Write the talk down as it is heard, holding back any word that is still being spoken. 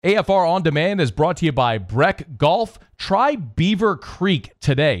AFR On Demand is brought to you by Breck Golf. Try Beaver Creek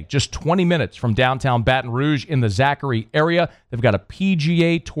today, just 20 minutes from downtown Baton Rouge in the Zachary area. They've got a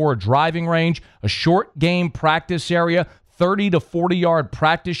PGA Tour driving range, a short game practice area, 30 to 40-yard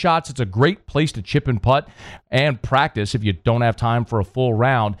practice shots. It's a great place to chip and putt and practice if you don't have time for a full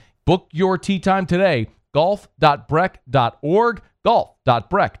round. Book your tee time today, golf.breck.org,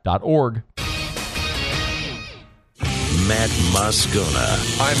 golf.breck.org. Matt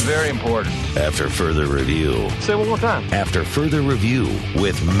Moscona. I'm very important. After further review. Say it one more time. After further review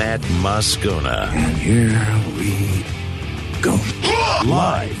with Matt Moscona. And here we go.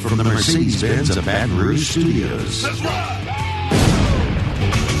 Live from the Mercedes-Benz of Baton Rouge Studios. That's right.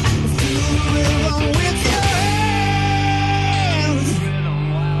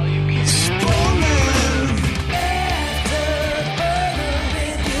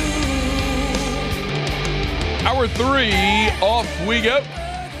 Hour 3, off we go.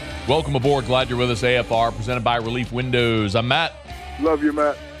 Welcome aboard. Glad you're with us. AFR, presented by Relief Windows. I'm Matt. Love you,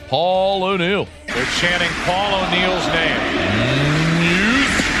 Matt. Paul O'Neill. They're chanting Paul O'Neill's name.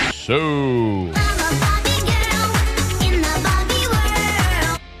 So.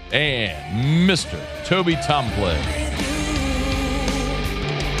 And Mr. Toby Tomplay.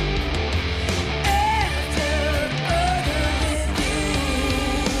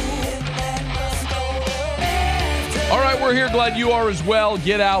 All right, we're here. Glad you are as well.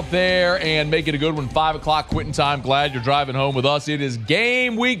 Get out there and make it a good one. 5 o'clock quitting time. Glad you're driving home with us. It is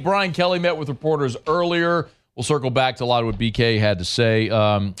game week. Brian Kelly met with reporters earlier. We'll circle back to a lot of what BK had to say.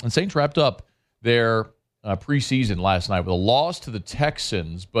 And Saints wrapped up their preseason last night with a loss to the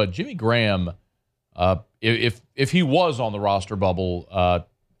Texans. But Jimmy Graham, if he was on the roster bubble,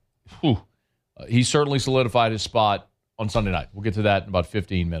 he certainly solidified his spot on Sunday night. We'll get to that in about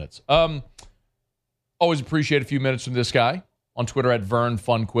 15 minutes. Always appreciate a few minutes from this guy on Twitter at Vern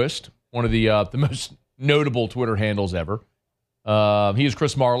Funquist, one of the most notable Twitter handles ever. He is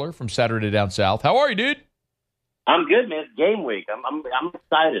Chris Marler from Saturday Down South. How are you, dude? I'm good, man. It's game week. I'm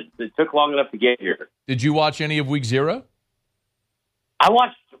excited. It took long enough to get here. Did you watch any of Week 0? I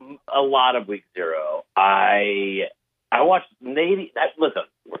watched a lot of Week 0. I watched Navy. Listen,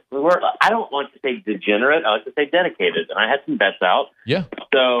 I don't want to say degenerate. I like to say dedicated, and I had some bets out. Yeah.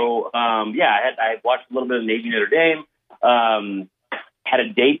 So, I watched a little bit of Navy Notre Dame. Had a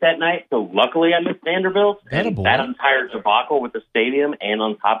date that night, so luckily I missed Vanderbilt. That entire debacle with the stadium, and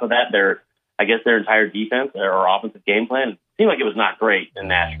on top of that, their entire defense or offensive game plan seemed like it was not great in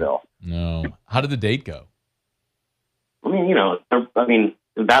Nashville. No. How did the date go? I mean,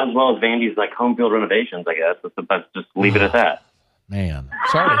 about as well as Vandy's home field renovations, I guess. Let's just leave it at that. Man,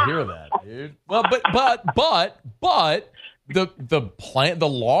 sorry to hear that, dude. Well, but the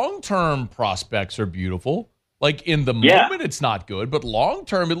long-term prospects are beautiful. Like in the moment, it's not good, but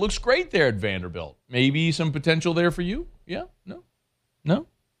long-term, it looks great there at Vanderbilt. Maybe some potential there for you? Yeah? No?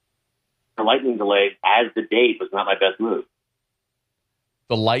 The lightning delay as the date was not my best move.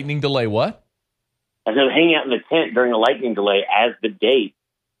 The lightning delay, what? I said hanging out in the tent during a lightning delay as the date.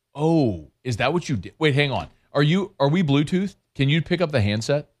 Oh, is that what you did? Wait, hang on. Are we Bluetooth? Can you pick up the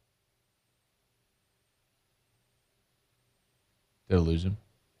handset? Did I lose him?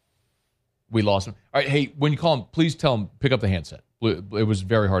 We lost him. All right, hey, when you call him, please tell him, pick up the handset. It was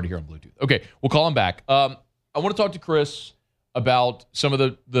very hard to hear on Bluetooth. Okay, we'll call him back. I want to talk to Chris about some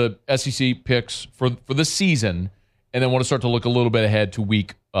of the SEC picks for this season, and then want to start to look a little bit ahead to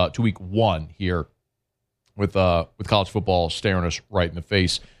week 1 here with college football staring us right in the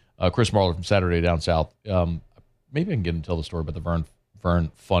face. Chris Marler from Saturday Down South. Maybe I can get him to tell the story about the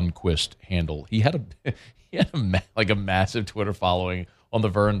Vern Funquist handle. He had a massive Twitter following on the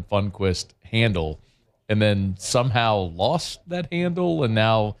Vern Funquist handle, and then somehow lost that handle, and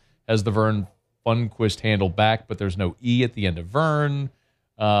now has the Vern Funquist handle back, but there's no E at the end of Vern,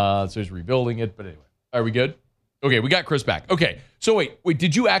 so he's rebuilding it. But anyway, are we good? Okay, we got Chris back. Okay, so wait,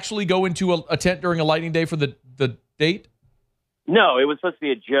 did you actually go into a tent during a lightning day for the date? No, it was supposed to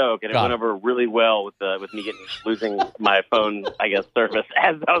be a joke, and it went over really well with me losing my phone, I guess, service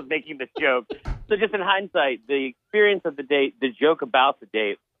as I was making this joke. So just in hindsight, the experience of the date, the joke about the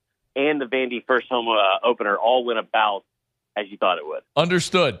date, and the Vandy first home opener all went about as you thought it would.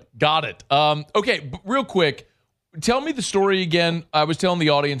 Understood. Got it. Okay, real quick, tell me the story again. I was telling the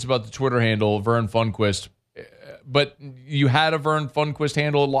audience about the Twitter handle, Vern Funquist, but you had a Vern Funquist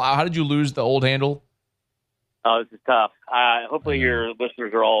handle. How did you lose the old handle? Oh, this is tough. Hopefully your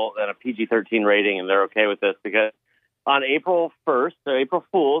listeners are all at a PG-13 rating and they're okay with this, because on April 1st, so April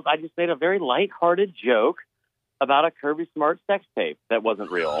Fool's, I just made a very lighthearted joke about a Kirby Smart sex tape that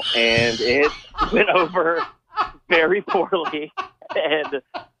wasn't real. And it went over very poorly, and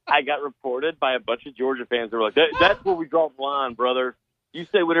I got reported by a bunch of Georgia fans. They were like, "That's where we draw the line, brother. You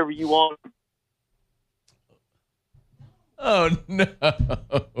say whatever you want." Oh no!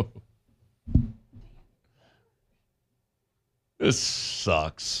 This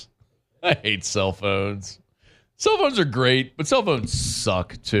sucks. I hate cell phones. Cell phones are great, but cell phones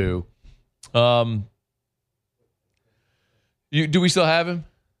suck too. Do we still have him?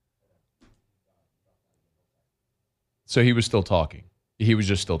 So he was still talking. He was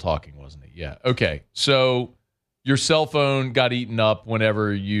just still talking, wasn't he? Yeah. Okay. So your cell phone got eaten up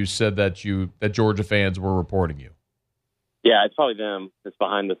whenever you said that Georgia fans were reporting you. Yeah, it's probably them that's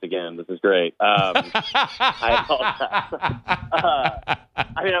behind this again. This is great. I apologize.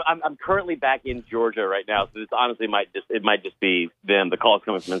 I mean, I'm currently back in Georgia right now, so this honestly might just be them. The call is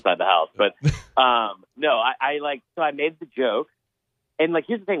coming from inside the house, but no, so I made the joke, and like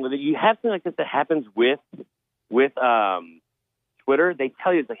here's the thing with it: you have something like this that happens with Twitter. They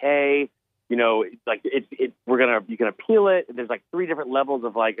tell you it's like, hey, you know, it's like you can appeal it. There's like 3 different levels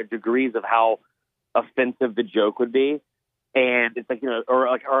of like degrees of how offensive the joke would be. And it's like, you know,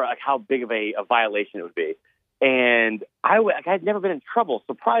 or how big of a violation it would be. And I'd never been in trouble,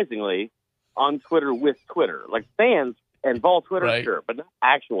 surprisingly, on Twitter with Twitter. Like fans and Vol Twitter, right. Sure, but not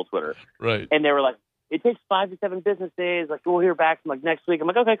actual Twitter. Right. And they were like, it takes 5 to 7 business days. Like, we'll hear back from like next week. I'm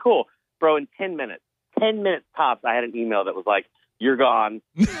like, okay, cool. Bro, in 10 minutes tops, I had an email that was like, you're gone.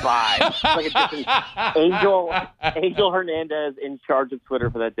 Bye. Like a different Angel Hernandez in charge of Twitter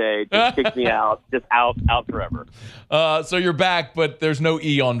for that day just kicked me out, just out forever. So you're back, but there's no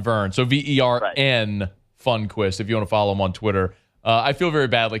E on Vern. So VERN Funquist, if you want to follow him on Twitter. I feel very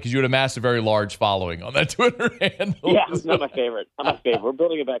badly because you had amassed a very large following on that Twitter handle. Yeah, it's not my favorite. We're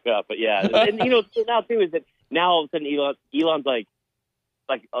building it back up, but yeah. And you know, now too is that now all of a sudden Elon's like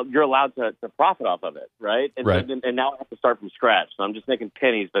you're allowed to profit off of it, right? And, right. And now I have to start from scratch. So I'm just making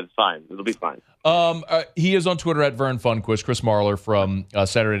pennies, but it's fine. It'll be fine. He is on Twitter at Vern Funquist, Chris Marler from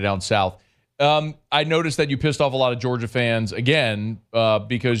Saturday Down South. I noticed that you pissed off a lot of Georgia fans again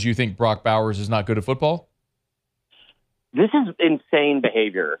because you think Brock Bowers is not good at football. This is insane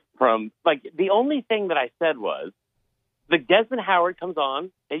behavior from the only thing that I said was Desmond Howard comes on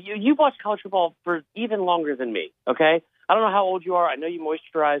and you've watched college football for even longer than me. Okay. I don't know how old you are. I know you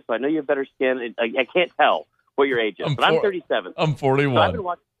moisturize, so I know you have better skin. I can't tell what your age is, but I'm 37. I'm 41.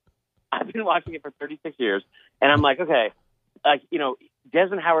 So I've been watching it for 36 years, and I'm like, okay, you know,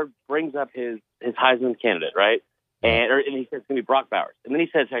 Desmond Howard brings up his Heisman candidate, right? And he says it's going to be Brock Bowers. And then he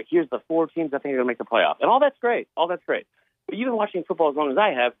says, hey, here's the 4 teams I think are going to make the playoff. And all that's great. But you've been watching football as long as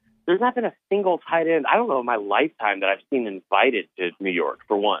I have. There's not been a single tight end, I don't know, in my lifetime that I've seen invited to New York,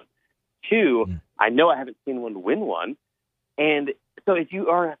 for one. 2, I know I haven't seen one win one. And so if you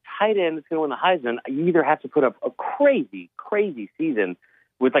are a tight end that's going to win the Heisman, you either have to put up a crazy, crazy season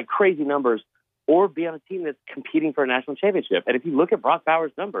with like crazy numbers or be on a team that's competing for a national championship. And if you look at Brock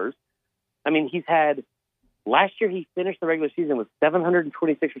Bowers' numbers, I mean, last year he finished the regular season with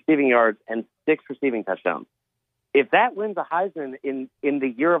 726 receiving yards and 6 receiving touchdowns. If that wins a Heisman in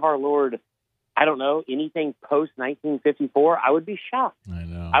the year of our Lord, I don't know, anything post 1954, I would be shocked. I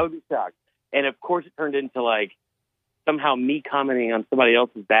know. I would be shocked. And of course it turned into like, somehow me commenting on somebody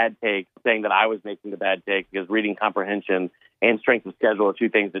else's bad take, saying that I was making the bad take because reading comprehension and strength of schedule are 2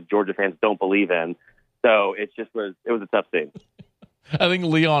 things that Georgia fans don't believe in. So it was a tough thing. I think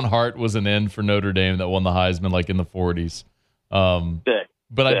Leon Hart was an end for Notre Dame that won the Heisman like in the 40s.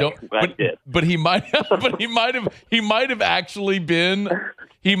 But he might have actually been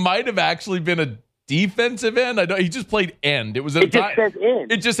a defensive end. He just played end. It says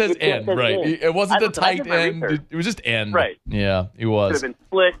end. It just says end, right? It wasn't a tight end. It was just end. Right. Yeah, it was. Could have been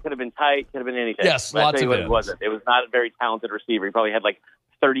split, could have been tight, could have been anything. Yes, lots of ends. It wasn't. It was not a very talented receiver. He probably had like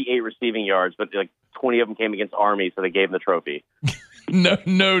 38 receiving yards, but like 20 of them came against Army, so they gave him the trophy.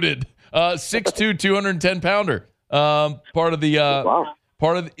 Noted. 6'2", 210-pounder. Part of the wow.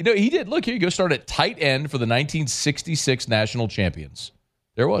 He did. Look, here you go. Start at tight end for the 1966 national champions.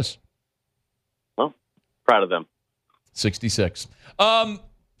 There was. Well, proud of them. 66.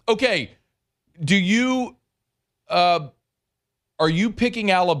 Okay. Do you are you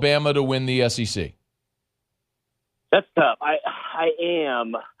picking Alabama to win the SEC? That's tough. I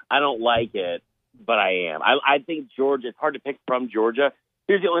am. I don't like it, but I am. I think Georgia. It's hard to pick from Georgia.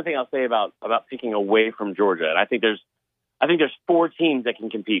 Here's the only thing I'll say about picking away from Georgia, and I think there's 4 teams that can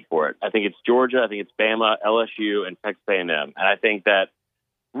compete for it. I think it's Georgia, I think it's Bama, LSU, and Texas A&M. And I think that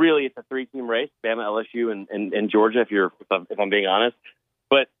really it's a 3-team race, Bama, LSU, and Georgia, if I'm being honest.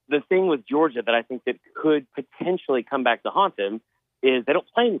 But the thing with Georgia that I think that could potentially come back to haunt them is they don't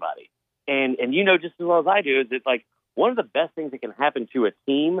play anybody. And you know just as well as I do is that, like, one of the best things that can happen to a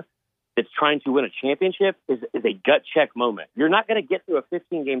team that's trying to win a championship is a gut check moment. You're not going to get through a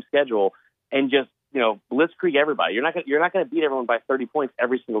 15-game schedule and just, blitzkrieg everybody. You're not going to beat everyone by 30 points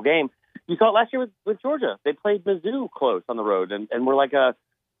every single game. You saw it last year with Georgia. They played Mizzou close on the road, and were like a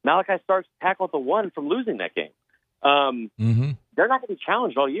Malachi Starks tackle at the one from losing that game. They're not going to be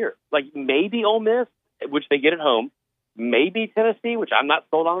challenged all year. Like, maybe Ole Miss, which they get at home, maybe Tennessee, which I'm not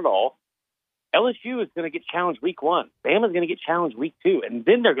sold on at all. LSU is going to get challenged week 1. Bama's going to get challenged week 2, and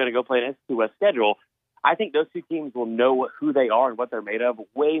then they're going to go play an SEC West schedule. I think those two teams will know who they are and what they're made of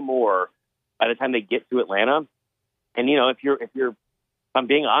way more by the time they get to Atlanta. And if I'm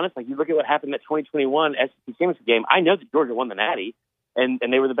being honest, like, you look at what happened in that 2021 SEC championship game. I know that Georgia won the Natty, and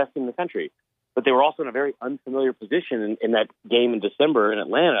they were the best team in the country, but they were also in a very unfamiliar position in that game in December in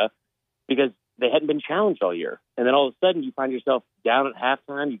Atlanta because they hadn't been challenged all year. And then all of a sudden you find yourself down at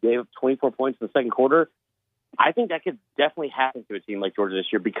halftime. You gave up 24 points in the second quarter. I think that could definitely happen to a team like Georgia this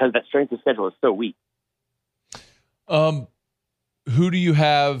year because that strength of schedule is so weak. Who do you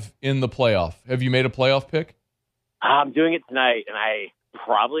have in the playoff? Have you made a playoff pick? I'm doing it tonight, and I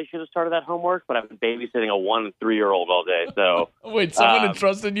probably should have started that homework, but I've been babysitting a 1- and 3-year-old all day. So wait, someone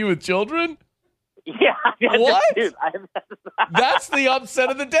entrusted you with children? Yeah. What? Dude, That's the upset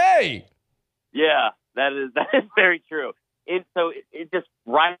of the day. Yeah, that is very true. It just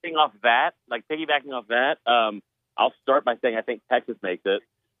riding off that, like piggybacking off that. I'll start by saying I think Texas makes it.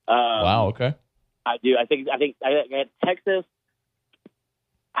 Wow. Okay. I do. I think I got Texas.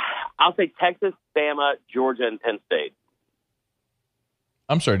 I'll say Texas, Bama, Georgia, and Penn State.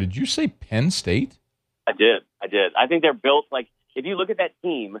 I'm sorry. Did you say Penn State? I did. I think they're built like, if you look at that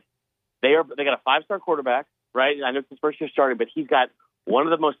team, they got a 5-star quarterback, right? I know it's his first year starting, but he's got one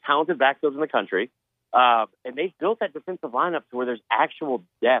of the most talented backfields in the country. And they've built that defensive lineup to where there's actual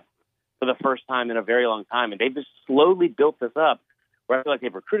depth for the first time in a very long time. And they've just slowly built this up where I feel like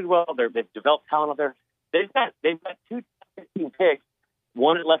they've recruited well. They've developed talent up there. They've got 2 15 picks,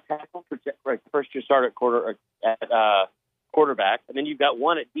 one at left tackle for first year starter at quarterback. And then you've got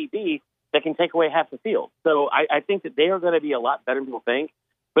one at DB that can take away half the field. So I think that they are going to be a lot better than people think.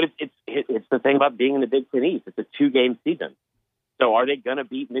 But it's the thing about being in the Big Ten East. It's a 2-game season. So are they going to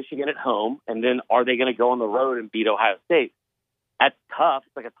beat Michigan at home, and then are they going to go on the road and beat Ohio State? That's tough.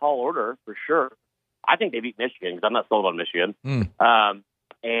 It's like a tall order for sure. I think they beat Michigan because I'm not sold on Michigan. And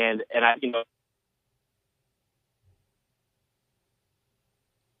I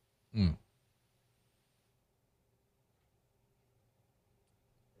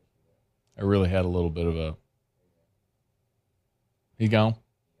I really had a little bit of a. He's gone.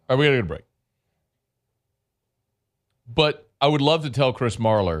 All right, we got to get a break. But I would love to tell Chris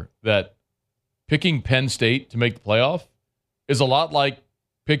Marler that picking Penn State to make the playoff is a lot like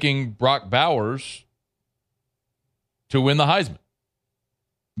picking Brock Bowers to win the Heisman.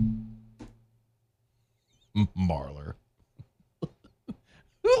 Marler.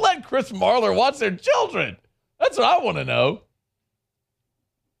 Who let Chris Marler watch their children? That's what I want to know.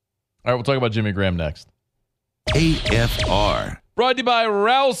 All right, we'll talk about Jimmy Graham next. AFR. Brought to you by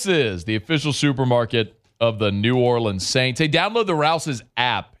Rouse's, the official supermarket of the New Orleans Saints. Hey, download the Rouse's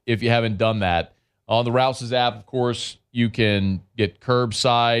app if you haven't done that. On the Rouse's app, of course, you can get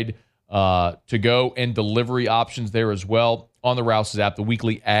curbside, to-go, and delivery options there as well. On the Rouse's app, the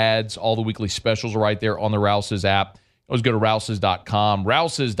weekly ads, all the weekly specials are right there on the Rouse's app. Always go to Rouse's.com.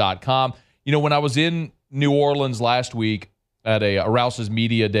 Rouse's.com. You know, when I was in New Orleans last week at a Rouse's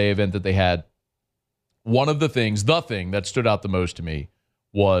Media Day event that they had, one of the thing that stood out the most to me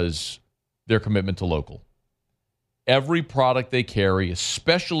was their commitment to local. Every product they carry,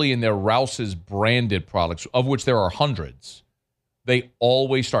 especially in their Rouse's branded products, of which there are hundreds, they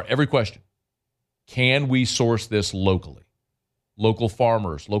always start every question. Can we source this locally? Local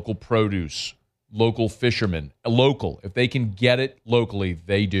farmers, local produce, local fishermen, local. If they can get it locally,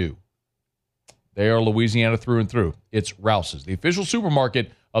 they do. They are Louisiana through and through. It's Rouse's, the official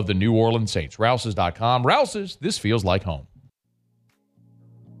supermarket of the New Orleans Saints. Rouse's.com. Rouse's, this feels like home.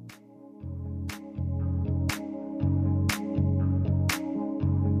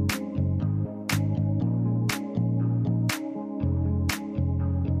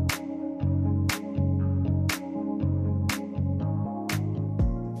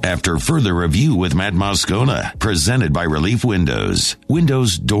 After further review with Matt Moscona, presented by Relief Windows.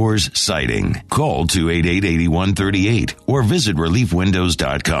 Windows, doors, siding. Call 288-8138 or visit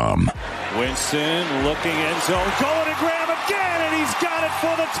reliefwindows.com. Winston looking end zone, going to Graham again, and he's got it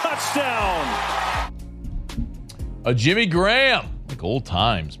for the touchdown. Jimmy Graham Like old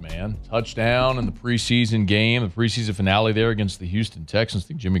times, man. Touchdown in the preseason game, the preseason finale there against the Houston Texans. I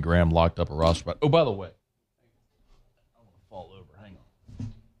think Jimmy Graham locked up a roster spot. Oh, by the way, I don't want to fall over. Hang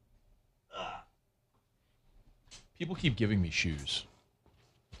on. People keep giving me shoes.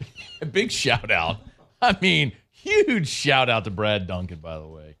 A big shout out. I mean, huge shout out to Brad Duncan, by the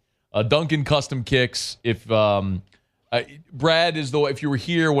way. Duncan Custom Kicks. If Brad is if you were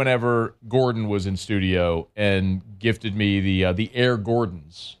here whenever Gordon was in studio and gifted me the Air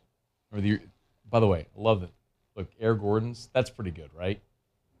Gordons, by the way, I love it. Look, Air Gordons. That's pretty good, right?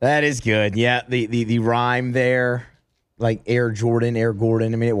 That is good. Yeah, the rhyme there, like Air Jordan, Air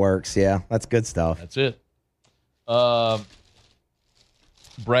Gordon. I mean, it works. Yeah, that's good stuff. That's it.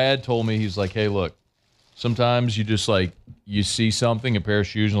 Brad told me, he's like, hey, look, sometimes you just you see something, a pair of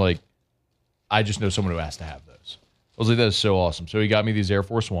shoes, and I just know someone who has to have those. I was like, that is so awesome. So he got me these Air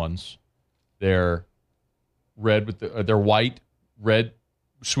Force Ones. They're red with they're white, red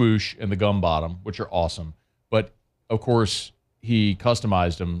swoosh, and the gum bottom, which are awesome. But of course, he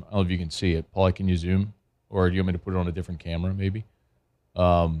customized them. I don't know if you can see it. Paulie, can you zoom? Or do you want me to put it on a different camera, maybe?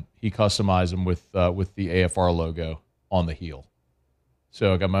 He customized them with the AFR logo on the heel.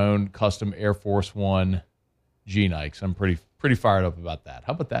 So I got my own custom Air Force One G Nikes. I'm pretty fired up about that.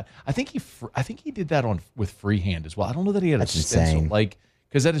 How about that? I think he did that with freehand as well. I don't know that he had That's a stencil, insane.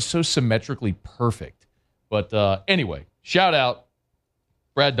 Because that is so symmetrically perfect. But anyway, shout out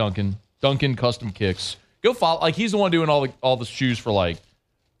Brad Duncan Custom Kicks. Go follow. He's the one doing all the shoes for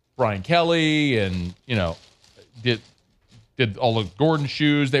Brian Kelly, and did all the Gordon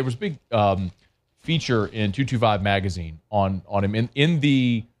shoes. There was a big feature in 225 magazine on him in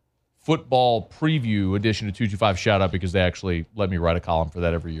the football preview edition of 225. Shout out, because they actually let me write a column for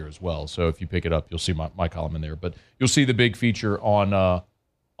that every year as well. So if you pick it up, you'll see my column in there. But you'll see the big feature on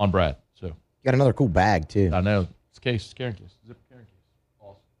Brad. So You got another cool bag too. I know. It's carrying case. Zip carrying case.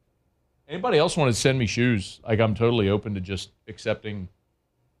 Awesome. Anybody else want to send me shoes? I'm totally open to just accepting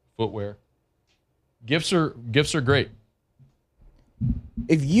footwear. Gifts are great.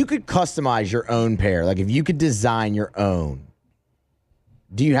 If you could customize your own pair, if you could design your own,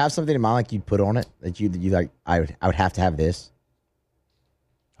 do you have something in mind you'd put on it that you like? I would have to have this.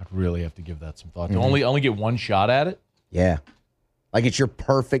 I'd really have to give that some thought. To only get one shot at it. Yeah, it's your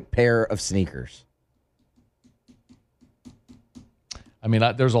perfect pair of sneakers. I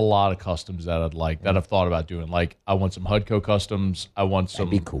memean, there's a lot of customs that I'd like that I've thought about doing. I want some Hudco customs. I want some.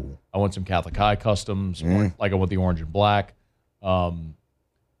 That'd be cool. I want some Catholic High customs. I want the orange and black.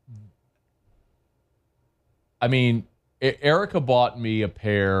 Erica bought me a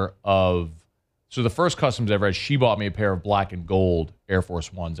pair of. So the first customs I ever had, she bought me a pair of black and gold Air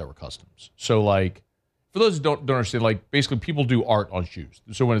Force Ones that were customs. So for those who don't understand, basically people do art on shoes.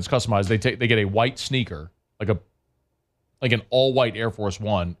 So when it's customized, they get a white sneaker, like an all white Air Force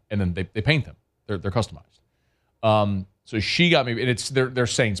One, and then they paint them. They're customized. So she got me, and they're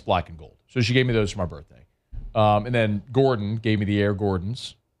Saints black and gold. So she gave me those for my birthday. And then Gordon gave me the Air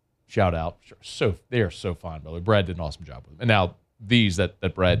Gordons. Shout out. So they are so fine, by the way. Brad did an awesome job with them. And now these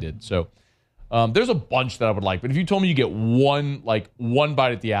that Brad did. So there's a bunch that I would like. But if you told me you get one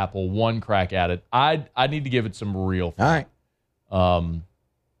bite at the apple, one crack at it, I need to give it some real thought. All right.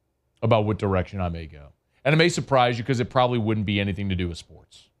 About what direction I may go. And it may surprise you because it probably wouldn't be anything to do with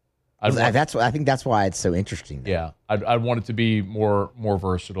sports. I think that's why it's so interesting. Yeah. I'd want it to be more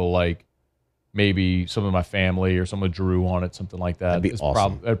versatile, maybe some of my family or some of Drew on it, something like that. That'd be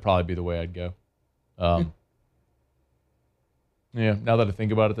awesome. That'd probably be the way I'd go. Yeah, now that I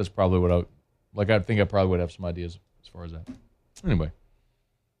think about it, that's probably what I think I probably would have some ideas as far as that. Anyway.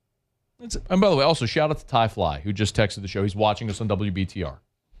 And by the way, also shout out to Ty Fly, who just texted the show. He's watching us on WBTR.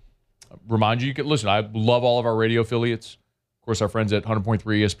 Remind you can listen. I love all of our radio affiliates. Of course, our friends at 100.3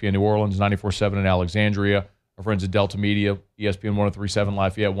 ESPN New Orleans, 94.7 in Alexandria. Our friends at Delta Media, ESPN 103.7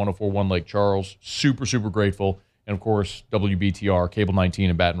 Lafayette, 104.1 Lake Charles. Super, super grateful. And, of course, WBTR, Cable 19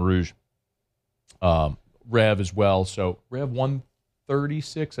 in Baton Rouge. Rev as well. So, Rev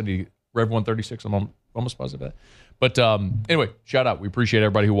 136. Rev 136. I'm almost positive of that. But, anyway, shout out. We appreciate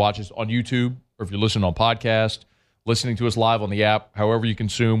everybody who watches on YouTube, or if you're listening on podcast, listening to us live on the app, however you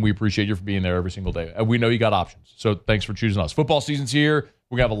consume. We appreciate you for being there every single day. And we know you got options. So, thanks for choosing us. Football season's here.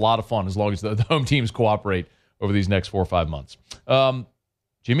 We're going to have a lot of fun as long as the home teams cooperate over these next 4 or 5 months.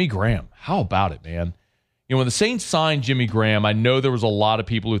 Jimmy Graham, how about it, man? When the Saints signed Jimmy Graham, I know there was a lot of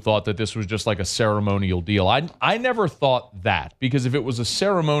people who thought that this was just like a ceremonial deal. I never thought that, because if it was a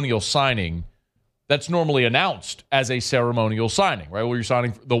ceremonial signing, that's normally announced as a ceremonial signing, right? Where you're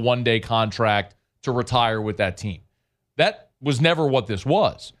signing the one-day contract to retire with that team. That was never what this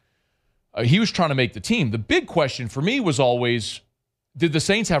was. He was trying to make the team. The big question for me was always, did the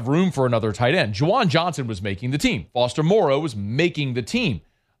Saints have room for another tight end? Juwan Johnson was making the team. Foster Moreau was making the team.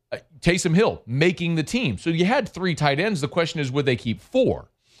 Taysom Hill making the team. So you had 3 tight ends. The question is, would they keep 4?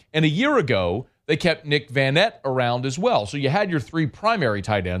 And a year ago, they kept Nick Vanette around as well. So you had your 3 primary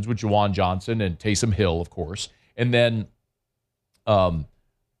tight ends with Juwan Johnson and Taysom Hill, of course. And then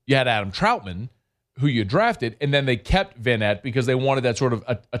you had Adam Troutman, who you drafted, and then they kept Vanette because they wanted that sort of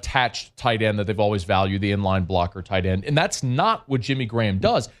attached tight end that they've always valued, the inline blocker tight end. And that's not what Jimmy Graham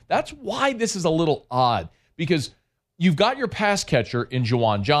does. That's why this is a little odd, because you've got your pass catcher in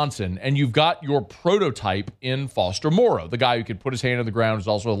Juwan Johnson, and you've got your prototype in Foster Moreau, the guy who could put his hand on the ground, is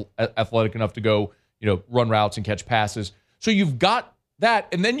also athletic enough to go, run routes and catch passes. So you've got that,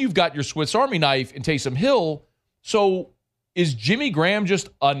 and then you've got your Swiss Army knife in Taysom Hill. So is Jimmy Graham just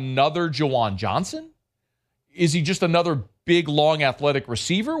another Juwan Johnson? Is he just another big, long, athletic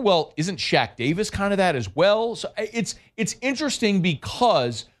receiver? Well, isn't Shaq Davis kind of that as well? So it's interesting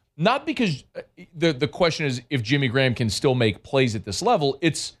because, not because the question is if Jimmy Graham can still make plays at this level,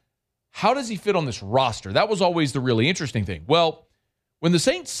 it's how does he fit on this roster? That was always the really interesting thing. Well, when the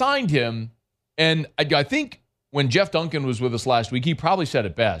Saints signed him, and I think when Jeff Duncan was with us last week, he probably said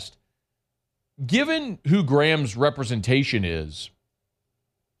it best. Given who Graham's representation is,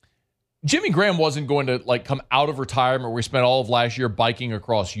 Jimmy Graham wasn't going to come out of retirement where we spent all of last year biking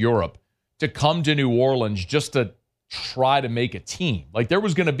across Europe to come to New Orleans just to try to make a team. There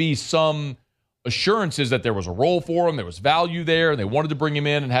was going to be some assurances that there was a role for him, there was value there, and they wanted to bring him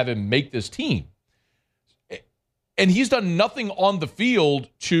in and have him make this team. And he's done nothing on the field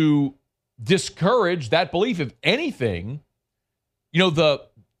to discourage that belief. If anything,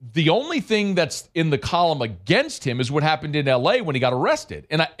 the only thing that's in the column against him is what happened in LA when he got arrested.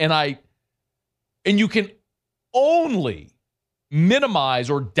 And you can only minimize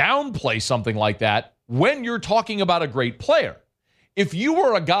or downplay something like that when you're talking about a great player. If you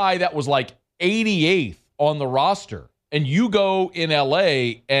were a guy that was 88th on the roster and you go in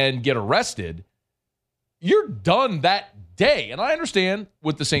LA and get arrested, you're done that day. And I understand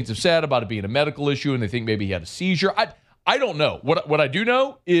what the Saints have said about it being a medical issue and they think maybe he had a seizure. I don't know. What I do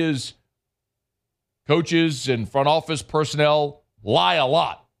know is coaches and front office personnel lie a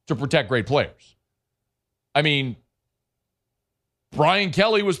lot to protect great players. I mean, Brian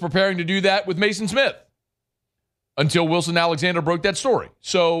Kelly was preparing to do that with Mason Smith until Wilson Alexander broke that story.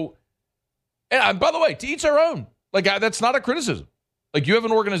 So, and by the way, to each their own. That's not a criticism. You have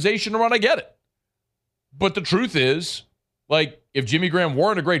an organization to run, I get it. But the truth is, if Jimmy Graham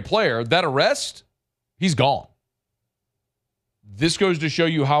weren't a great player, that arrest, he's gone. This goes to show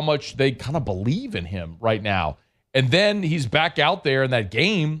you how much they kind of believe in him right now. And then he's back out there in that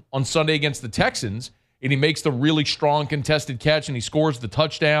game on Sunday against the Texans, and he makes the really strong contested catch, and he scores the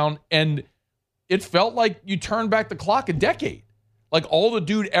touchdown. And it felt like you turned back the clock a decade. All the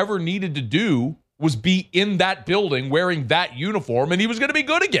dude ever needed to do was be in that building wearing that uniform, and he was going to be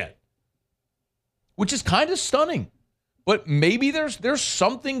good again, which is kind of stunning. But maybe there's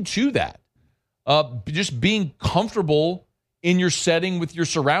something to that. Just being comfortable in your setting with your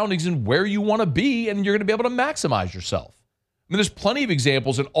surroundings and where you want to be, and you're going to be able to maximize yourself. I mean, there's plenty of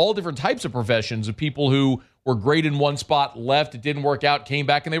examples in all different types of professions of people who were great in one spot, left, it didn't work out, came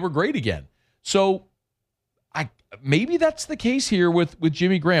back, and they were great again. So maybe that's the case here with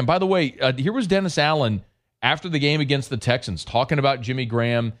Jimmy Graham. By the way, here was Dennis Allen after the game against the Texans talking about Jimmy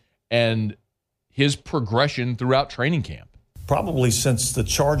Graham and his progression throughout training camp. Probably since the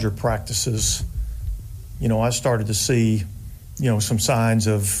Charger practices, I started to see some signs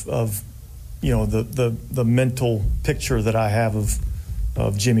of the mental picture that I have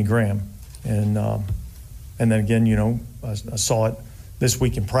of Jimmy Graham. And then again, I saw it this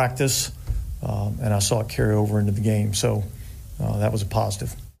week in practice, and I saw it carry over into the game. So that was a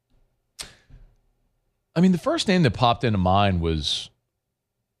positive. I mean, the first name that popped into mind was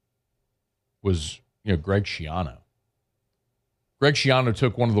Greg Schiano. Greg Schiano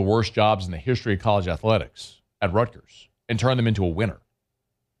took one of the worst jobs in the history of college athletics at Rutgers and turned them into a winner.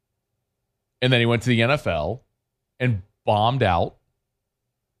 And then he went to the NFL and bombed out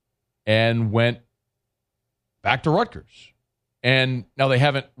and went back to Rutgers. And now they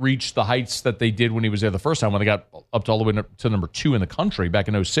haven't reached the heights that they did when he was there the first time, when they got up to all the way to number 2 in the country back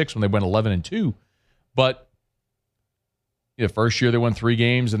in 2006 when they went 11-2. But first year they won 3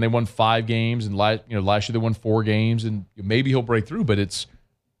 games and they won 5 games, and last year they won 4 games, and maybe he'll break through. But it's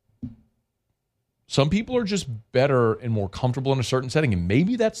some people are just better and more comfortable in a certain setting, and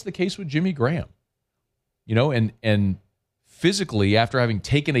maybe that's the case with Jimmy Graham. And physically, after having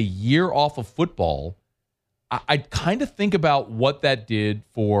taken a year off of football, I kind of think about what that did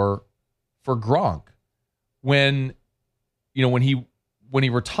for Gronk when he when he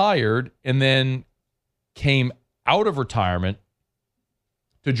retired and then came out of retirement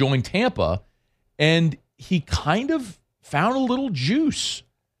to join Tampa, and he kind of found a little juice.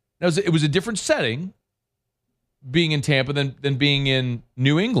 Now, it was a different setting being in Tampa than being in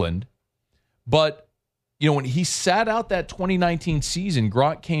New England. But, when he sat out that 2019 season,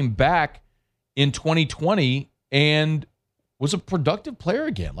 Gronk came back in 2020 and was a productive player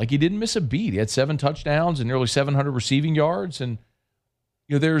again. Like, he didn't miss a beat. He had 7 touchdowns and nearly 700 receiving yards. And,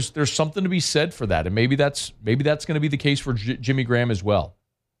 there's something to be said for that. And maybe that's going to be the case for Jimmy Graham as well.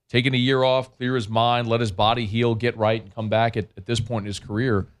 Taking a year off, clear his mind, let his body heal, get right, and come back at this point in his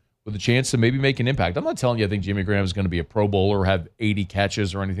career with a chance to maybe make an impact. I'm not telling you I think Jimmy Graham is going to be a Pro Bowler or have 80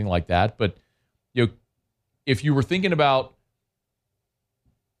 catches or anything like that. But, if you were thinking about,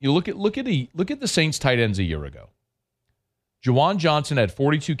 look at the Saints tight ends a year ago. Juwan Johnson had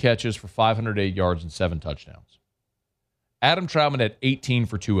 42 catches for 508 yards and 7 touchdowns. Adam Troutman had 18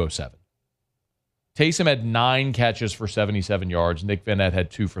 for 207. Taysom had 9 catches for 77 yards. Nick Vannett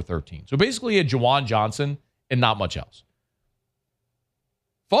had 2 for 13. So basically, he had Juwan Johnson and not much else.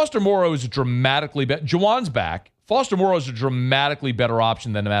 Foster Moreau is dramatically better. Juwan's back. Foster Moreau is a dramatically better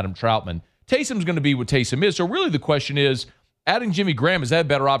option than Adam Troutman. Taysom's going to be what Taysom is. So really the question is, adding Jimmy Graham, is that a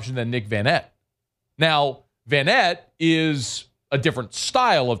better option than Nick Vannett? Now, Vannett is a different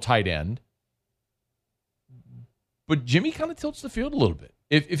style of tight end, but Jimmy kind of tilts the field a little bit.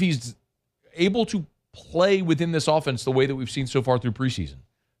 If he's able to play within this offense the way that we've seen so far through preseason.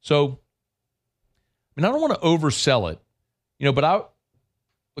 So, I don't want to oversell it,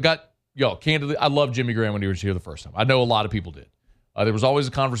 but candidly, I loved Jimmy Graham when he was here the first time. I know a lot of people did. There was always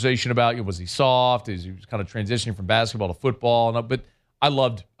a conversation about, was he soft? He was kind of transitioning from basketball to football. But I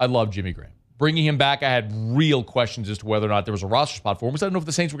loved Jimmy Graham. Bringing him back, I had real questions as to whether or not there was a roster spot for him, because I don't know if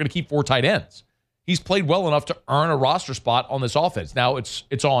the Saints were going to keep 4 tight ends. He's played well enough to earn a roster spot on this offense. Now it's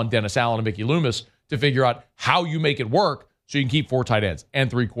on Dennis Allen and Mickey Loomis to figure out how you make it work so you can keep 4 tight ends and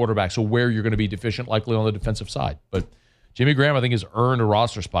 3 quarterbacks. So where you're going to be deficient, likely on the defensive side. But Jimmy Graham, I think, has earned a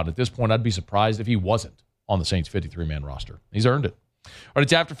roster spot. At this point, I'd be surprised if he wasn't on the Saints' 53-man roster. He's earned it. All right,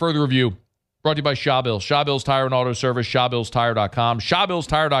 it's After Further Review, brought to you by Shawbills. Shawbills Tire and Auto Service, ShawBillsTire.com.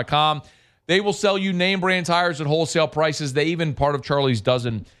 ShawBillsTire.com. They will sell you name-brand tires at wholesale prices. They even, part of Charlie's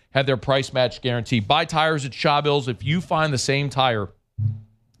Dozen, have their price match guarantee. Buy tires at Shawbills. If you find the same tire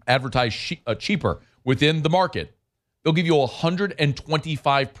advertised cheaper within the market, they'll give you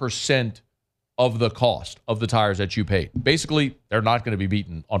 125% of the cost of the tires that you paid. Basically, they're not going to be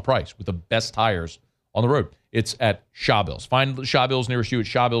beaten on price with the best tires on the road. It's at Shawbills. Find Shawbills nearest you at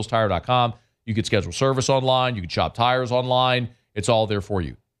ShawBillsTire.com. You can schedule service online. You can shop tires online. It's all there for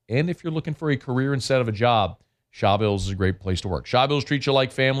you. And if you're looking for a career instead of a job, Shawbills is a great place to work. Shawbills treats you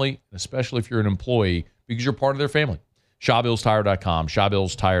like family, especially if you're an employee, because you're part of their family. ShawBillsTire.com.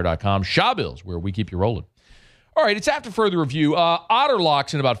 ShawBillsTire.com. Shawbills, where we keep you rolling. All right, it's After Further Review. Otter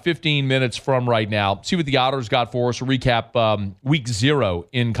Locks in about 15 minutes from right now. See what the Otters got for us. We'll recap Week 0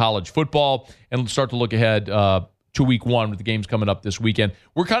 in college football and start to look ahead to Week 1 with the games coming up this weekend.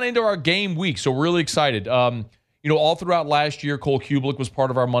 We're kind of into our game week, so we're really excited. All throughout last year, Cole Kubelik was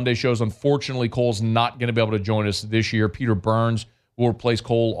part of our Monday shows. Unfortunately, Cole's not going to be able to join us this year. Peter Burns will replace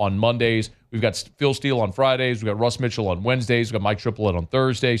Cole on Mondays. We've got Phil Steele on Fridays. We've got Russ Mitchell on Wednesdays. We've got Mike Triplett on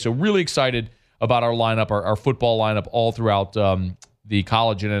Thursday. So really excited about our lineup, our football lineup all throughout the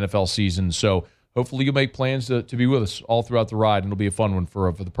college and NFL season. So hopefully you'll make plans to be with us all throughout the ride, and it'll be a fun one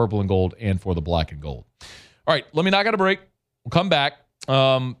for the purple and gold and for the black and gold. All right, let me knock out a break. We'll come back.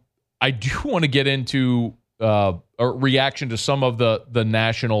 I do want to get into a reaction to some of the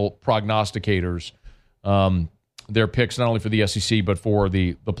national prognosticators, their picks not only for the SEC but for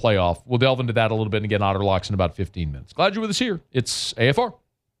the playoff. We'll delve into that a little bit and get Otter Locks in about 15 minutes. Glad you're with us here. It's AFR.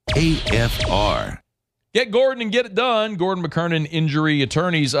 AFR. Get Gordon and get it done. Gordon McKernan Injury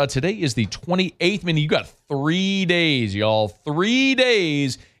Attorneys. Today is the 28th. You got 3 days, y'all. 3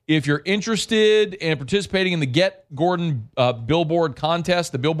 days. If you're interested in participating in the Get Gordon Billboard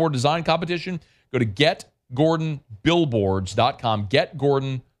contest, the Billboard Design Competition, go to GetGordonBillboards.com.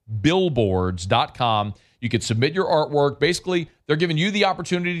 GetGordonBillboards.com. You can submit your artwork. Basically, they're giving you the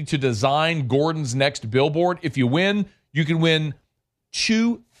opportunity to design Gordon's next billboard. If you win, you can win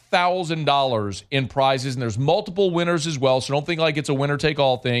 $2,000 in prizes, and there's multiple winners as well, so don't think like it's a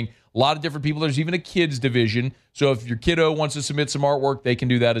winner-take-all thing. A lot of different people. There's even a kids division, so if your kiddo wants to submit some artwork, they can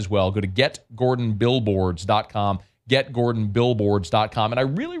do that as well. Go to GetGordonBillboards.com, GetGordonBillboards.com, and I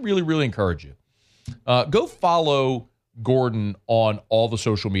really, really, really encourage you. Go follow Gordon on all the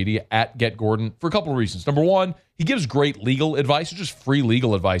social media at GetGordon for a couple of reasons. Number one, he gives great legal advice. It's just free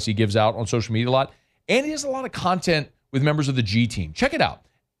legal advice he gives out on social media a lot, and he has a lot of content with members of the G team. Check it out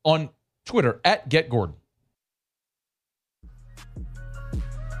on Twitter at GetGordon.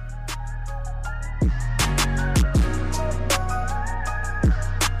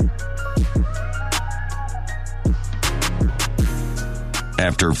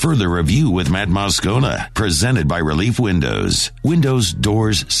 After further review with Matt Moscona, presented by Relief Windows. Windows,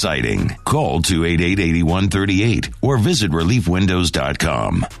 doors, siding. Call 288-8138 or visit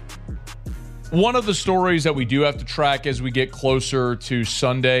reliefwindows.com. One of the stories that we do have to track as we get closer to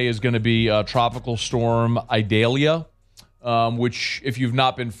Sunday is going to be Tropical Storm Idalia, which, if you've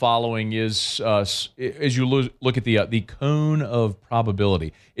not been following, is as you look at the cone of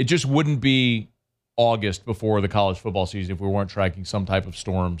probability, it just wouldn't be August before the college football season if we weren't tracking some type of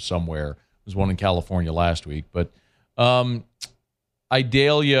storm somewhere. There was one in California last week, but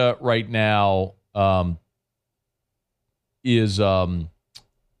Idalia right now is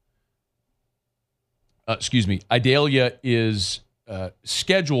Idalia is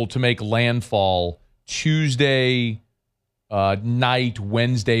scheduled to make landfall Tuesday night,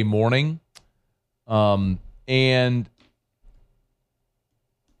 Wednesday morning, and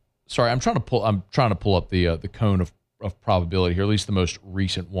sorry, I'm trying to pull up the cone of probability here, at least the most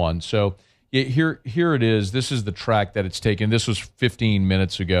recent one. So here it is. This is the track that it's taken. This was 15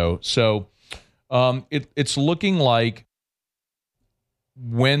 minutes ago. So it's looking like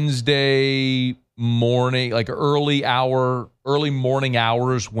Wednesday morning, like early morning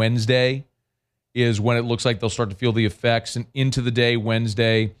hours Wednesday is when it looks like they'll start to feel the effects, and into the day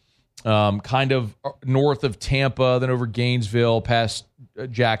Wednesday, kind of north of Tampa, then over Gainesville, past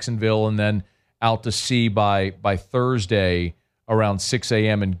Jacksonville, and then out to sea by Thursday around 6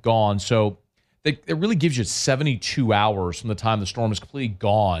 a.m. and gone. So it really gives you 72 hours from the time the storm is completely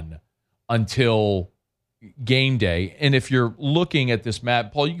gone until game day. And if you're looking at this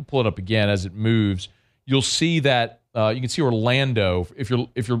map, Paul, you can pull it up again as it moves. You'll see that you can see Orlando. If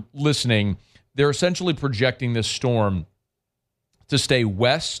you're listening, they're essentially projecting this storm to stay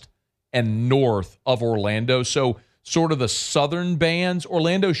west and north of Orlando. So sort of the southern bands.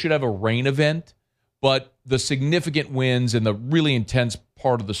 Orlando should have a rain event, but the significant winds and the really intense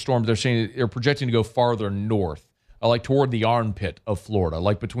part of the storm, they're projecting to go farther north, like toward the armpit of Florida,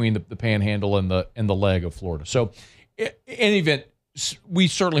 like between the panhandle and the leg of Florida. So in any event, we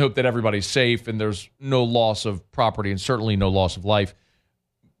certainly hope that everybody's safe and there's no loss of property and certainly no loss of life.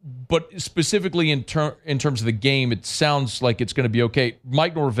 But specifically in terms of the game, it sounds like it's going to be okay.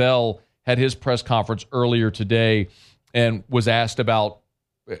 Mike Norvell had his press conference earlier today and was asked about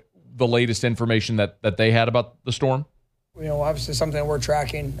the latest information that they had about the storm. Obviously something that we're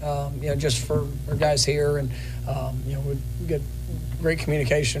tracking, just for our guys here. And, we get great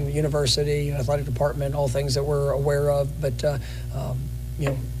communication, university, athletic department, all things that we're aware of. But,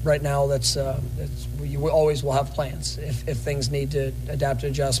 right now we always will have plans if things need to adapt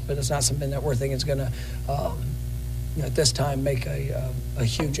and adjust, but it's not something that we're thinking is going to, at this time make a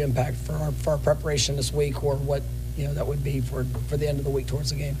huge impact for our preparation this week, or what that would be for the end of the week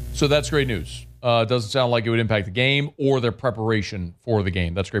towards the game. So that's great news. Doesn't sound like it would impact the game or their preparation for the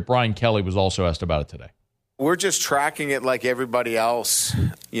game. That's great. Brian Kelly was also asked about it today. We're just tracking it like everybody else.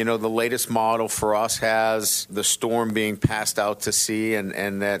 The latest model for us has the storm being passed out to sea,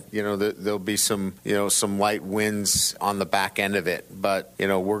 and that, there'll be some light winds on the back end of it. But,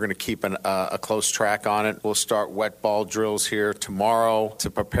 we're going to keep a close track on it. We'll start wet ball drills here tomorrow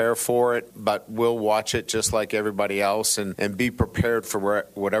to prepare for it, but we'll watch it just like everybody else and be prepared for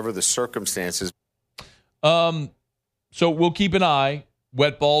whatever the circumstances. So we'll keep an eye.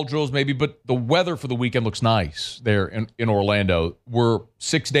 Wet ball drills maybe, but the weather for the weekend looks nice there in Orlando. We're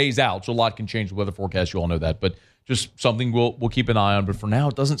 6 days out, so a lot can change the weather forecast. You all know that, but just something we'll keep an eye on. But for now,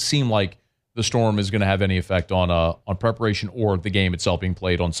 it doesn't seem like the storm is going to have any effect on preparation or the game itself being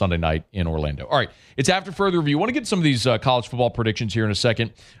played on Sunday night in Orlando. All right, it's after further review. I want to get some of these college football predictions here in a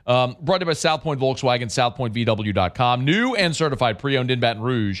second. Brought to you by South Point Volkswagen, southpointvw.com. New and certified pre-owned in Baton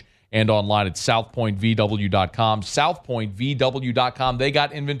Rouge, and online at southpointvw.com. Southpointvw.com. They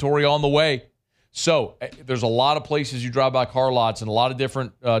got inventory on the way. So there's a lot of places you drive by, car lots, and a lot of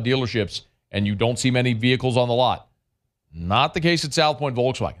different dealerships, and you don't see many vehicles on the lot. Not the case at South Point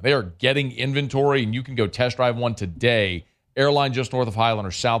Volkswagen. They are getting inventory, and you can go test drive one today. Airline just north of Highland,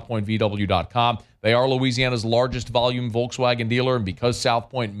 or southpointvw.com. They are Louisiana's largest volume Volkswagen dealer, and because South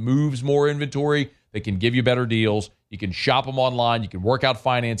Point moves more inventory, they can give you better deals. You can shop them online. You can work out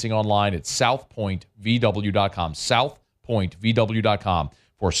financing online at southpointvw.com. Southpointvw.com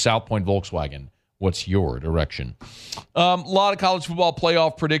for South Point Volkswagen. What's your direction? A lot of college football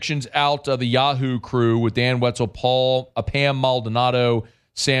playoff predictions out. The Yahoo crew with Dan Wetzel, Pam Maldonado,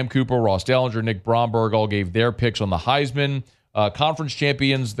 Sam Cooper, Ross Dellinger, Nick Bromberg all gave their picks on the Heisman. Conference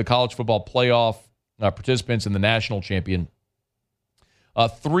champions, the college football playoff participants, and the national champion.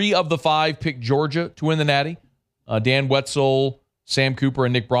 3 of the 5 picked Georgia to win the Natty. Dan Wetzel, Sam Cooper,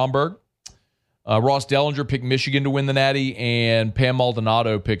 and Nick Bromberg. Ross Dellinger picked Michigan to win the Natty, and Pam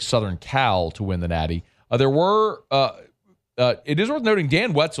Maldonado picked Southern Cal to win the Natty. It is worth noting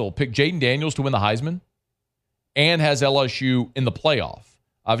Dan Wetzel picked Jaden Daniels to win the Heisman and has LSU in the playoff.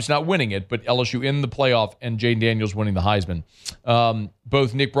 Obviously not winning it, but LSU in the playoff and Jaden Daniels winning the Heisman.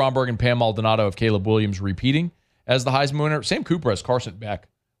 Both Nick Bromberg and Pam Maldonado have Caleb Williams repeating as the Heisman winner. Sam Cooper has Carson Beck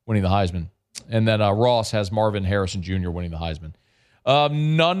winning the Heisman. And then Ross has Marvin Harrison Jr. winning the Heisman.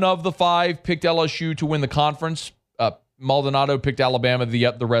 None of the 5 picked LSU to win the conference. Maldonado picked Alabama.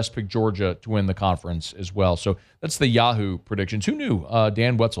 The rest picked Georgia to win the conference as well. So that's the Yahoo predictions. Who knew?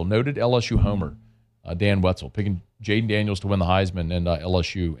 Dan Wetzel, noted LSU homer. Dan Wetzel picking Jaden Daniels to win the Heisman and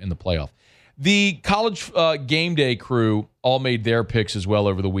LSU in the playoff. The college game day crew all made their picks as well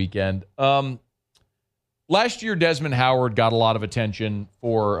over the weekend. Last year, Desmond Howard got a lot of attention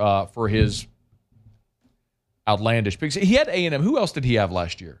for his outlandish picks. He had A&M. Who else did he have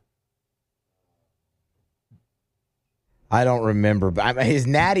last year? I don't remember. But his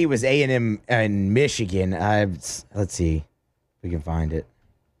natty was A&M in Michigan. Let's see if we can find it.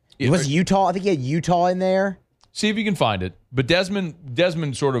 It was Utah. I think he had Utah in there. See if you can find it. But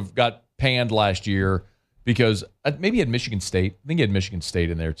Desmond sort of got panned last year because maybe he had Michigan State. I think he had Michigan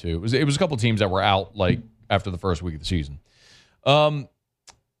State in there too. It was a couple of teams that were out like after the first week of the season.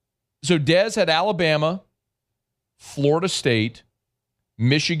 So Des had Alabama, Florida State,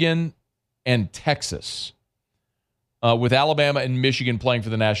 Michigan, and Texas. With Alabama and Michigan playing for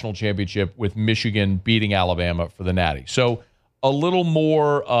the national championship, with Michigan beating Alabama for the Natty. So a little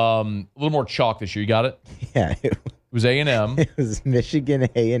more chalk this year. You got it? Yeah. It was A&M. It was Michigan,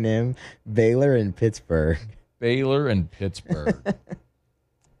 A&M, Baylor, and Pittsburgh. Baylor and Pittsburgh.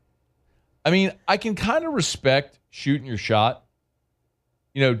 I mean, I can kind of respect shooting your shot,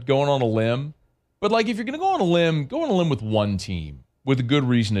 going on a limb. But, like, if you're going to go on a limb with one team with a good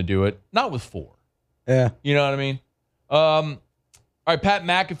reason to do it, not with 4. Yeah. You know what I mean? All right, Pat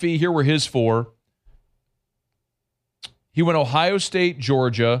McAfee, here were his 4. He went Ohio State,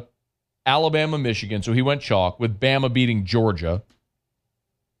 Georgia, Alabama, Michigan. So he went chalk with Bama beating Georgia.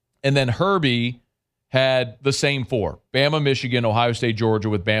 And then Herbie had the same 4. Bama, Michigan, Ohio State, Georgia,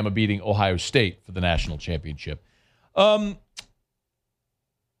 with Bama beating Ohio State for the national championship. I'm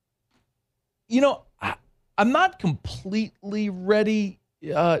not completely ready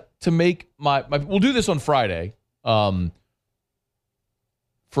to make my we'll do this on Friday, for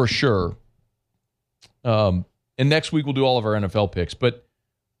sure. And next week we'll do all of our NFL picks. But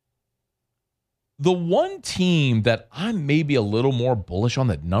the one team that I'm maybe a little more bullish on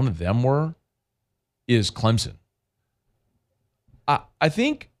that none of them were is Clemson. I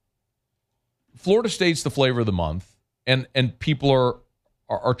think Florida State's the flavor of the month, and people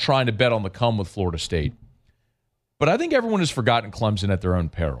are trying to bet on the come with Florida State. But I think everyone has forgotten Clemson at their own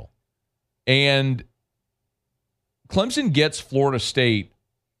peril. And Clemson gets Florida State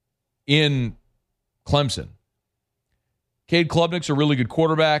in Clemson. Cade Klubnik's a really good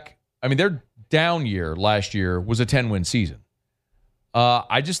quarterback. I mean, their down year last year was a 10-win season.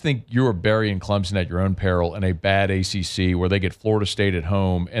 I just think you're burying Clemson at your own peril in a bad ACC where they get Florida State at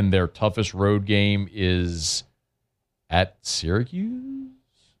home and their toughest road game is at Syracuse,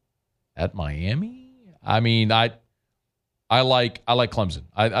 at Miami. I mean, I like Clemson.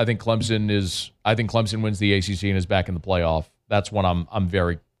 I think Clemson wins the ACC and is back in the playoff. That's what I'm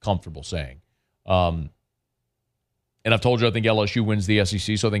very comfortable saying. And I've told you I think LSU wins the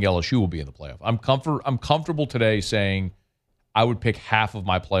SEC, so I think LSU will be in the playoff. I'm comfortable today saying I would pick half of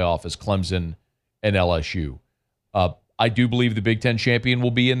my playoff as Clemson and LSU. I do believe the Big Ten champion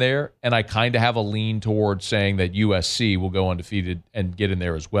will be in there, and I kind of have a lean towards saying that USC will go undefeated and get in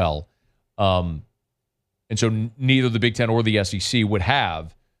there as well. And so neither the Big Ten or the SEC would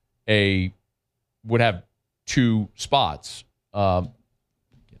have 2 spots.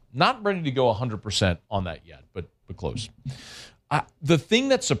 Not ready to go 100% on that yet, but close. The thing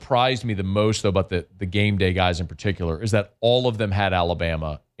that surprised me the most, though, about the game day guys in particular is that all of them had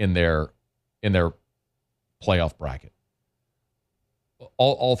Alabama in their playoff bracket.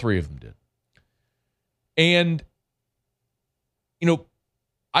 All 3 of them did. And,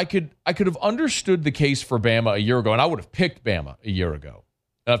 I could have understood the case for Bama a year ago, and I would have picked Bama a year ago.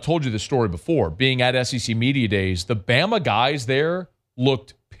 And I've told you this story before. Being at SEC Media Days, the Bama guys there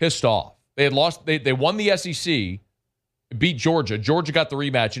looked pissed off. They had lost. They won the SEC, beat Georgia. Georgia got the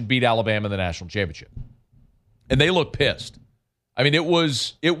rematch and beat Alabama in the national championship. And they looked pissed. I mean, it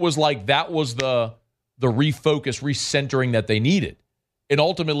was like that was the refocus, recentering that they needed. And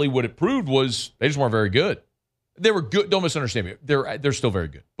ultimately what it proved was they just weren't very good. They were good. Don't misunderstand me. They're still very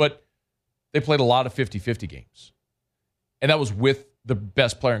good. But they played a lot of 50-50 games. And that was with the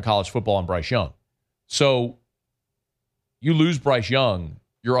best player in college football in Bryce Young. So you lose Bryce Young,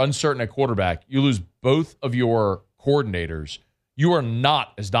 you're uncertain at quarterback, you lose both of your coordinators, you are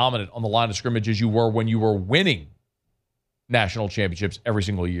not as dominant on the line of scrimmage as you were when you were winning national championships every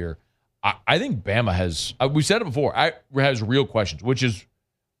single year. I think Bama has, we've said it before, has real questions, which is,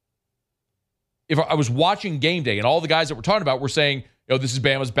 if I was watching game day and all the guys that we're talking about were saying, this is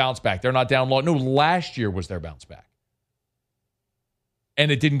Bama's bounce back. They're not down low. No, last year was their bounce back.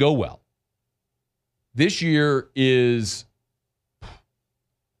 And it didn't go well. This year is,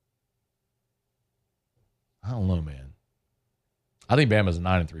 I don't know, man. I think Bama's a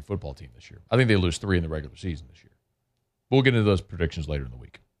 9-3 football team this year. I think they lose 3 in the regular season this year. We'll get into those predictions later in the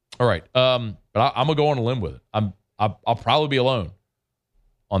week. All right. But I'm going to go on a limb with it. I'll probably be alone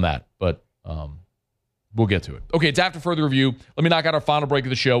on that, but we'll get to it. Okay, it's after further review. Let me knock out our final break of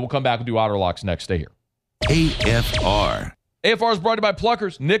the show. We'll come back and do Otter Locks next. Stay here. AFR. AFR is brought to you by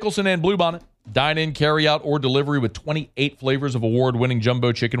Pluckers, Nicholson, and Bluebonnet. Dine in, carry out, or delivery with 28 flavors of award-winning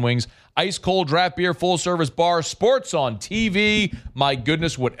jumbo chicken wings, ice-cold draft beer, full-service bar, sports on TV. My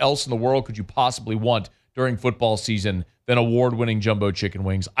goodness, what else in the world could you possibly want during football season than award-winning jumbo chicken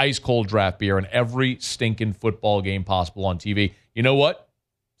wings, ice-cold draft beer, and every stinking football game possible on TV? You know what?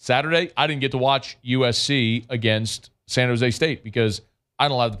 Saturday, I didn't get to watch USC against San Jose State because I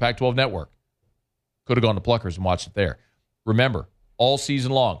don't have the Pac-12 network. Could have gone to Pluckers and watched it there. Remember, all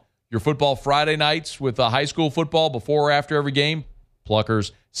season long, your football Friday nights with high school football before or after every game,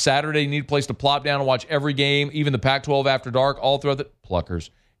 Pluckers. Saturday, you need a place to plop down and watch every game, even the Pac-12 after dark, all throughout the Pluckers.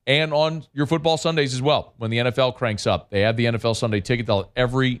 And on your football Sundays as well, when the NFL cranks up. They have the NFL Sunday ticket. They'll have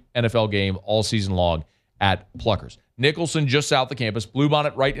every NFL game all season long at Pluckers. Nicholson, just south of campus.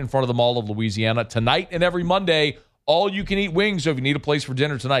 Bluebonnet, right in front of the Mall of Louisiana. Tonight and every Monday, all-you-can-eat wings. So if you need a place for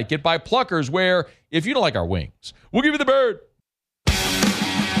dinner tonight, get by Pluckers, where, if you don't like our wings, we'll give you the bird.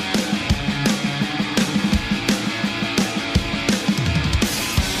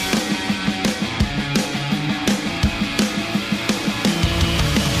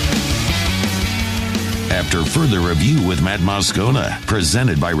 After further review with Matt Moscona,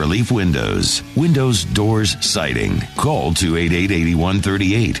 presented by Relief Windows. Windows, doors, siding. Call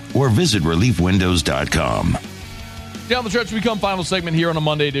 288-8138 or visit reliefwindows.com. Down the stretch, we come final segment here on a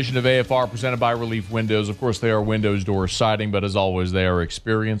Monday edition of AFR, presented by Relief Windows. Of course, they are windows, doors, siding, but as always, they are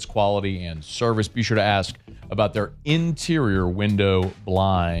experience, quality, and service. Be sure to ask about their interior window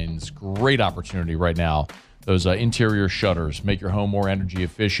blinds. Great opportunity right now. Those interior shutters make your home more energy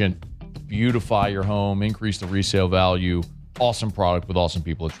efficient, beautify your home, increase the resale value. Awesome product with awesome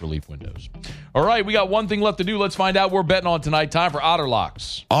people. It's Relief Windows. All right, we got one thing left to do. Let's find out what we're betting on tonight. Time for Otter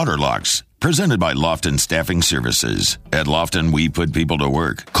Locks. Otter Locks, presented by Lofton Staffing Services. At Lofton, we put people to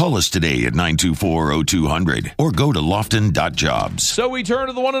work. Call us today at 924-0200 or go to lofton.jobs. So we turn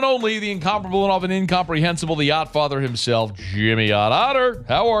to the one and only, the incomparable and often incomprehensible, the Yacht Father himself, Jimmy Yacht. Otter,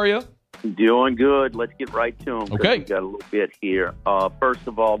 how are you? Doing good. Let's get right to them. Okay. We got a little bit here. First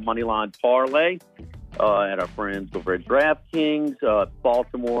of all, Moneyline Parlay at our friends over at DraftKings.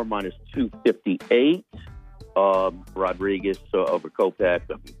 Baltimore minus 258. Rodriguez over Kopech,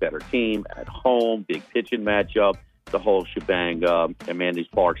 a better team at home. Big pitching matchup. The whole shebang. And man, these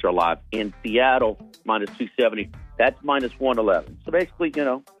parks are alive. In Seattle, minus 270. That's minus 111. So basically,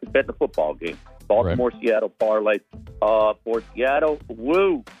 it's bet the football game. Baltimore, right. Seattle parlay. For Seattle,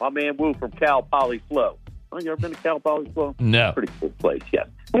 Woo, my man Woo from Cal Poly Flow. Oh, you ever been to Cal Poly Flow? No. Pretty cool place, yes.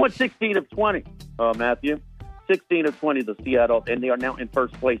 I won 16 of 20, Matthew. 16 of 20 to Seattle, and they are now in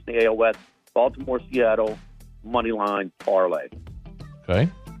first place in the AL West. Baltimore, Seattle, money line parlay. Okay.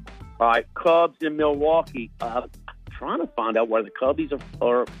 All right, Cubs in Milwaukee. Trying to find out where the Cubbies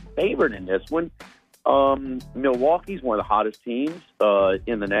are favored in this one. Milwaukee's one of the hottest teams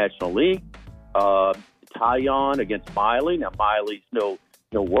in the National League. Tyon against Miley. Now, Miley's no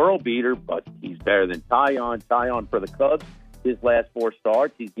world beater, but he's better than Tyon. Tyon for the Cubs, his last 4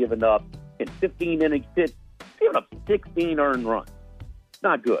 starts, he's given up in 15 innings pitched, given up 16 earned runs.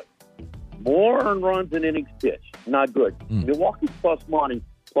 Not good. More earned runs than innings pitched. Not good. Milwaukee's plus money,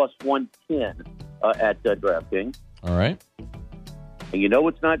 plus 110 at DraftKings. All right. And you know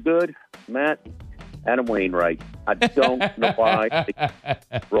what's not good, Matt? Adam Wainwright. I don't know why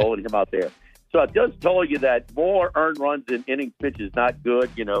they're rolling him out there. So I just told you that more earned runs in innings pitched is not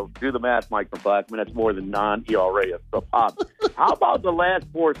good. Do the math, Mike Blackman. That's more than non-ERA. How about the last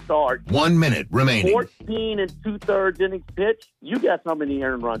 4 starts? 1 minute remaining. 14 2/3 innings pitched. You guess how many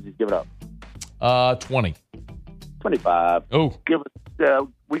earned runs he's given up? 20. 25. Oh.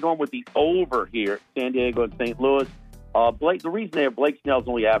 We're going with the over here, San Diego and St. Louis. The reason Blake Snell's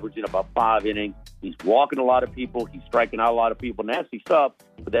only averaging about 5 innings. He's walking a lot of people. He's striking out a lot of people. Nasty stuff,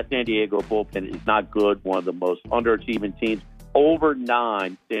 but that San Diego bullpen is not good. One of the most underachieving teams. Over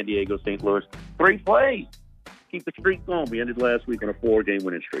 9, San Diego, St. Louis. 3 plays. Keep the streak going. We ended last week on a 4-game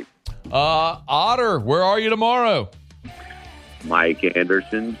winning streak. Otter, where are you tomorrow? Mike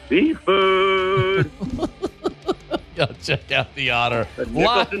Anderson's Seafood. Check out the Otter. The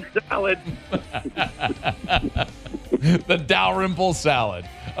Nicholson salad. The Dalrymple salad.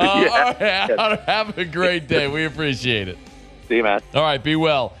 All right, Otter, have a great day. We appreciate it. See you, man. All right, be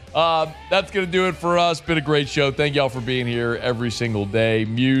well. That's going to do it for us. Been a great show. Thank y'all for being here every single day.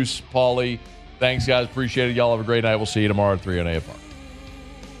 Muse, Paulie, thanks, guys. Appreciate it. Y'all have a great night. We'll see you tomorrow at 3 on AFR.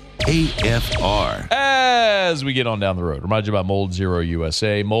 AFR. As we get on down the road, remind you about Mold Zero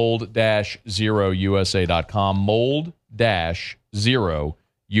USA, mold-0usa.com,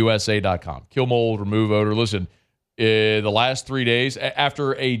 mold-0usa.com. Kill mold, remove odor. Listen, the last 3 days,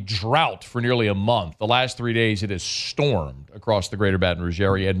 after a drought for nearly a month, the last 3 days it has stormed across the greater Baton Rouge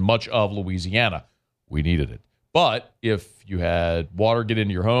area and much of Louisiana. We needed it. But if you had water get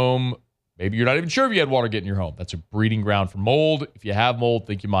into your home, maybe you're not even sure if you had water get in your home. That's a breeding ground for mold. If you have mold,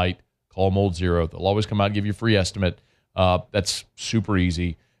 think you might, call Mold Zero. They'll always come out and give you a free estimate. That's super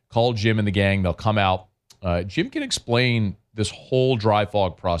easy. Call Jim and the gang. They'll come out. Jim can explain this whole dry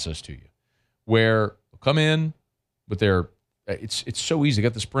fog process to you, where they'll come in with their it's so easy. They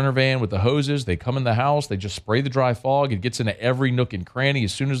got the Sprinter van with the hoses. They come in the house. They just spray the dry fog. It gets into every nook and cranny.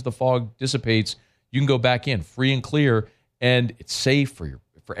 As soon as the fog dissipates, you can go back in free and clear, and it's safe for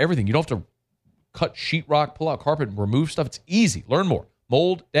everything. You don't have to cut sheetrock, pull out carpet, and remove stuff. It's easy. Learn more.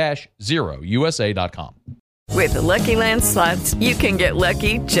 Mold-0usa.com. With the Lucky Land Slots, you can get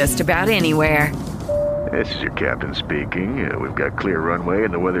lucky just about anywhere. This is your captain speaking. We've got clear runway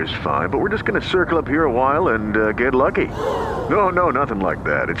and the weather's fine, but we're just going to circle up here a while and get lucky. No, nothing like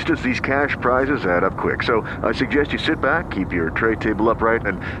that. It's just these cash prizes add up quick. So I suggest you sit back, keep your tray table upright,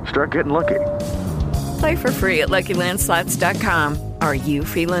 and start getting lucky. Play for free at LuckyLandSlots.com. Are you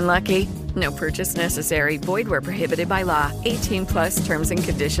feeling lucky? No purchase necessary. Void where prohibited by law. 18+ terms and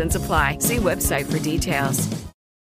conditions apply. See website for details.